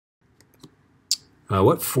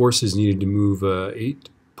What force is needed to move a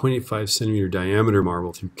 8.85 centimeter diameter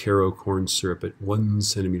marble through Caro corn syrup at 1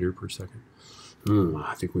 centimeter per second?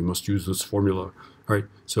 I think we must use this formula. All right,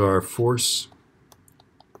 so our force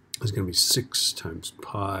is going to be 6 times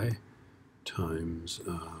pi times,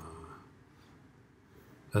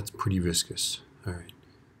 that's pretty viscous. All right,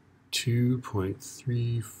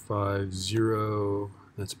 2.350,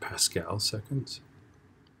 that's Pascal seconds.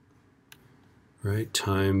 Right,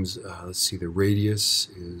 times, let's see, the radius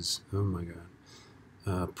is, oh my God,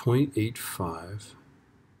 0.85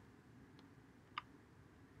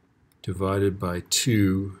 divided by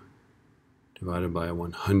 2 divided by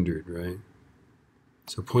 100, right?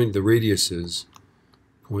 So the radius is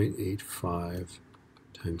 0.85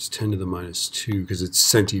 times 10 to the minus 2, because it's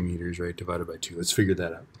centimeters, right, divided by 2. Let's figure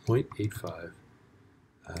that out. 0.85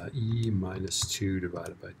 e minus 2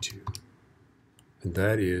 divided by 2. And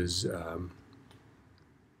that is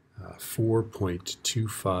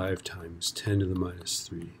 4.25 times 10 to the minus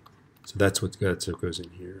 3. So that's what goes in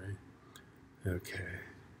here, right? Okay.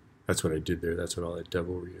 That's what I did there. That's what all that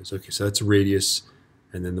devilry is. Okay, so that's radius,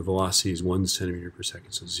 and then the velocity is 1 centimeter per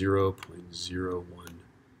second, so 0.01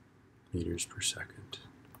 meters per second.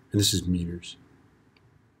 And this is meters.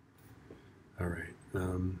 All right.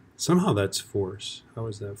 Somehow that's force. How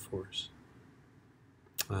is that force?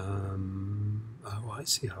 Oh, I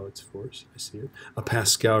see how it's force. I see it. A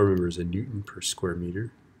Pascal, remember, is a Newton per square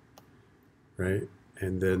meter, right?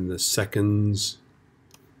 And then the seconds,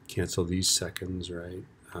 cancel these seconds, right?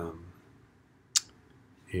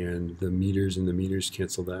 And the meters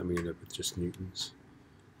cancel that, and we end up with just newtons.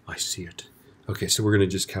 I see it. Okay, so we're going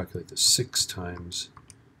to just calculate this. 6 times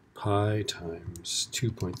pi times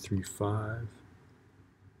 2.35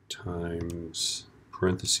 times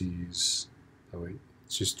parentheses, oh wait,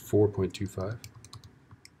 it's just 4.25.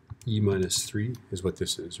 E minus 3 is what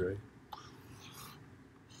this is, right?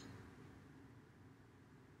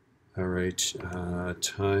 All right,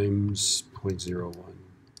 times 0.01.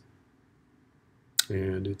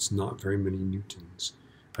 And it's not very many newtons.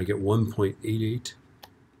 I get 1.88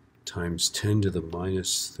 times 10 to the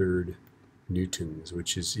minus 3rd newtons,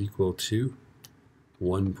 which is equal to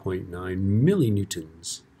 1.9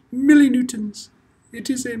 millinewtons. Millinewtons! It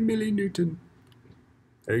is a millinewton.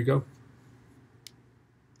 There you go.